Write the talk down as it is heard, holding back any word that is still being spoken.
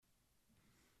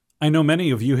I know many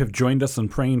of you have joined us in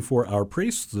praying for our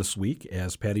priests this week,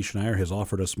 as Patty Schneier has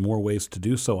offered us more ways to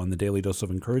do so on the Daily Dose of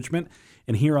Encouragement.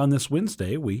 And here on this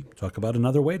Wednesday, we talk about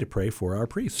another way to pray for our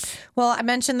priests. Well, I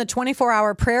mentioned the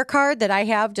 24-hour prayer card that I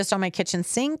have just on my kitchen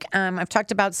sink. I've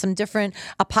talked about some different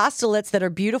apostolates that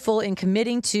are beautiful in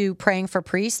committing to praying for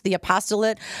priests. The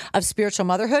apostolate of spiritual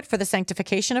motherhood for the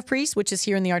sanctification of priests, which is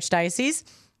here in the Archdiocese,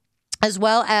 as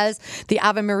well as the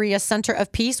Ave Maria Center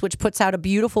of Peace, which puts out a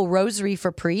beautiful rosary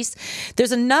for priests.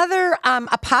 There's another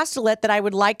apostolate that I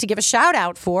would like to give a shout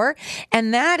out for,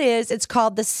 and that is, it's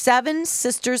called the Seven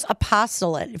Sisters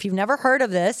Apostolate. If you've never heard of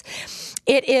this,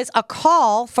 it is a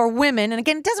call for women, and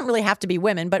again, it doesn't really have to be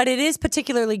women, but it is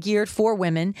particularly geared for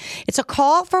women. It's a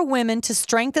call for women to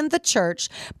strengthen the church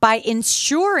by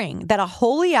ensuring that a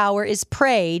holy hour is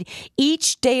prayed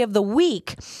each day of the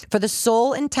week for the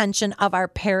sole intention of our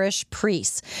parish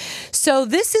priests. So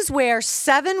this is where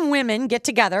 7 women get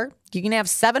together. You can have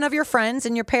 7 of your friends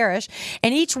in your parish,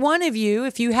 and each one of you,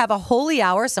 if you have a holy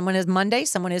hour, someone is Monday,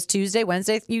 someone is Tuesday,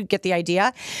 Wednesday, you get the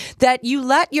idea, that you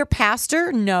let your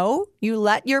pastor know, you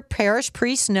let your parish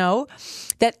priest know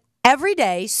that every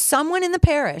day, someone in the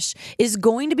parish is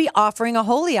going to be offering a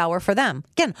holy hour for them.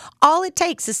 Again, all it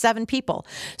takes is 7 people.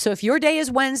 So if your day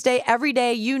is Wednesday, every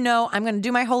day you know I'm going to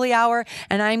do my holy hour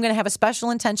and I'm going to have a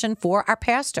special intention for our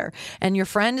pastor. And your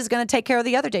friend is going to take care of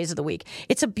the other days of the week.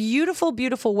 It's a beautiful,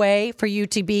 beautiful way for you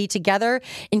to be together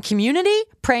in community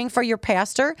praying for your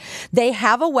pastor. They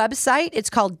have a website. It's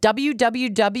called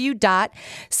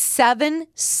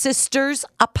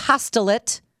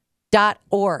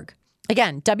www.sevensistersapostolate.org.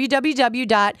 Again,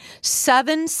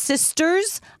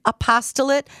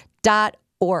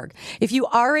 www.sevensistersapostolate.org. If you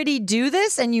already do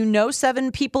this and you know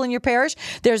 7 people in your parish,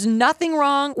 there's nothing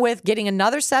wrong with getting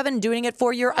another 7, doing it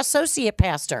for your associate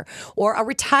pastor or a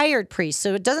retired priest.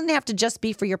 So it doesn't have to just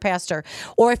be for your pastor.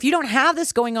 Or if you don't have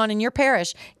this going on in your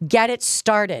parish, get it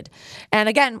started. And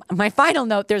again, my final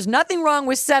note, there's nothing wrong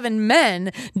with 7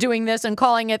 men doing this and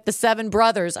calling it the 7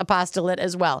 Brothers Apostolate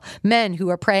as well. Men who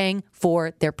are praying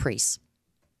for their priests.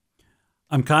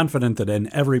 I'm confident that in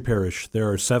every parish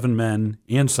there are 7 men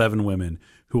and 7 women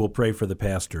who will pray for the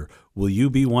pastor. Will you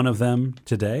be one of them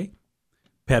today?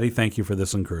 Patty, thank you for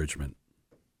this encouragement.